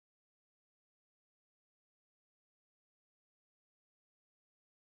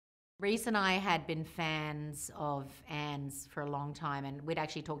Reese and I had been fans of Anne's for a long time, and we'd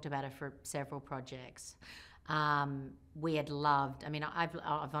actually talked about her for several projects. We had loved, I mean, I've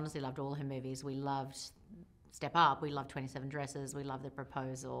honestly loved all her movies. We loved Step Up, we loved 27 Dresses, we loved The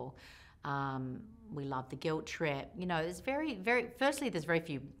Proposal, we loved The Guilt Trip. You know, firstly, there's very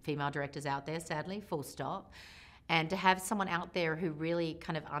few female directors out there, sadly, full stop. And to have someone out there who really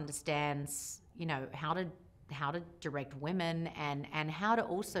kind of understands, you know, how to direct women and how to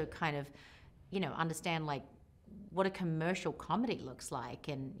also kind of, you know, understand like what a commercial comedy looks like,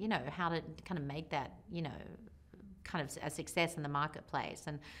 and, you know, how to kind of make that, you know, kind of a success in the marketplace.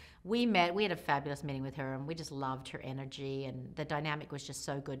 And we had a fabulous meeting with her, and we just loved her energy, and the dynamic was just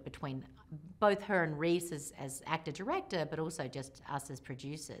so good between both her and Reese as actor-director, but also just us as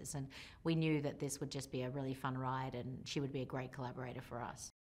producers. And we knew that this would just be a really fun ride, and she would be a great collaborator for us.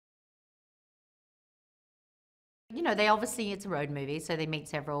 You know, it's a road movie, so they meet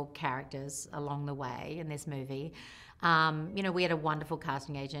several characters along the way in this movie. You know, we had a wonderful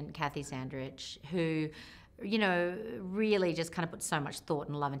casting agent, Kathy Sandrich, who, you know, really just kind of put so much thought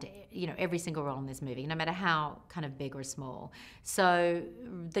and love into, you know, every single role in this movie, no matter how kind of big or small. So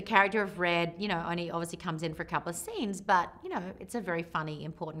the character of Red, you know, only obviously comes in for a couple of scenes, but, you know, it's a very funny,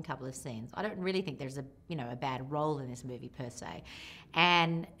 important couple of scenes. I don't really think there's a bad role in this movie per se.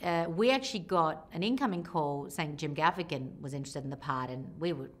 And we actually got an incoming call saying Jim Gaffigan was interested in the part, and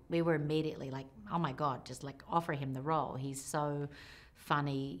we were immediately like, oh my God, just like offer him the role. He's so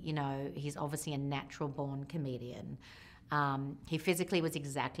funny, you know, he's obviously a natural born comedian. He physically was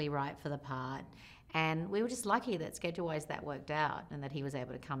exactly right for the part, and we were just lucky that schedule-wise that worked out, and that he was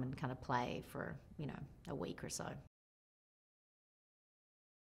able to come and kind of play for, you know, a week or so.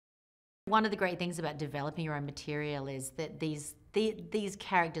 One of the great things about developing your own material is that these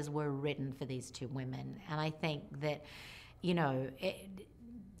characters were written for these two women, and I think that, you know,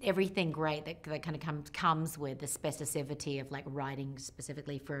 everything great that kind of comes with the specificity of like writing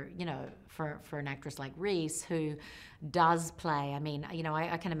specifically for, you know, for an actress like Reese, who does play. I mean, you know,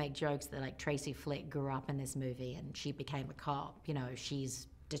 I kind of make jokes that like Tracy Flick grew up in this movie and she became a cop. You know, she's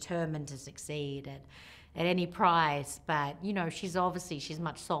determined to succeed at any price, but, you know, she's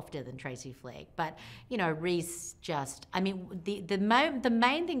much softer than Tracy Flick. But, you know, Reese just, I mean, the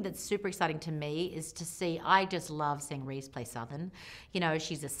main thing that's super exciting to me is to see, I just love seeing Reese play Southern. You know,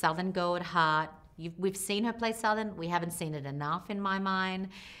 she's a Southern girl at heart. We've seen her play Southern. We haven't seen it enough in my mind.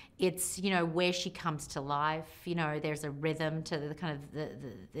 It's, you know, where she comes to life. You know, there's a rhythm to the kind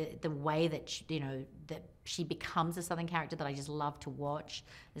of the way that that she becomes a Southern character that I just love to watch.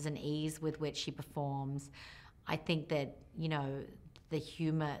 There's an ease with which she performs. I think that, you know, the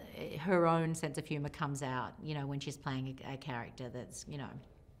humor, her own sense of humor comes out, you know, when she's playing a character that's, you know,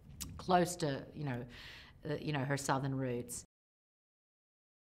 close to, you know, her Southern roots.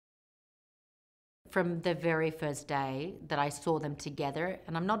 From the very first day that I saw them together,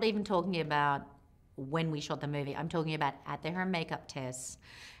 and I'm not even talking about when we shot the movie, I'm talking about at the hair and makeup tests,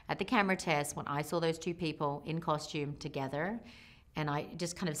 at the camera tests, when I saw those two people in costume together, and I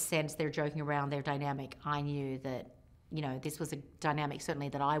just kind of sensed their joking around, their dynamic, I knew that, you know, this was a dynamic certainly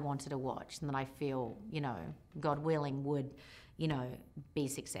that I wanted to watch, and that I feel, you know, God willing would, you know, be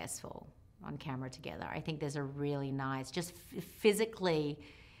successful on camera together. I think there's a really nice, just physically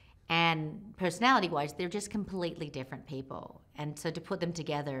and personality-wise, they're just completely different people. And so to put them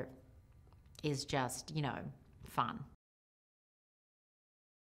together is just, you know, fun.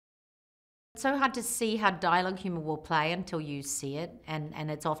 It's so hard to see how dialogue humor will play until you see it. And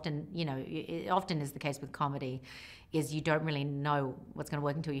it's often, you know, it often is the case with comedy, is you don't really know what's going to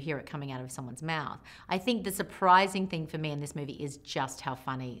work until you hear it coming out of someone's mouth. I think the surprising thing for me in this movie is just how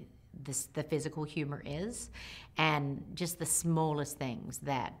funny the physical humor is, and just the smallest things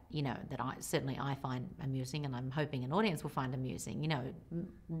that, you know, that I find amusing, and I'm hoping an audience will find amusing. You know,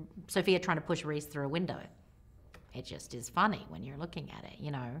 Sophia trying to push Reese through a window. It just is funny when you're looking at it,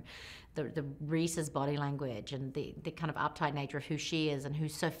 you know. The Reese's body language and the kind of uptight nature of who she is and who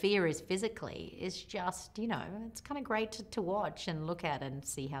Sophia is physically is just, you know, it's kind of great to watch and look at and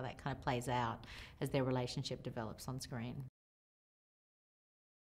see how that kind of plays out as their relationship develops on screen.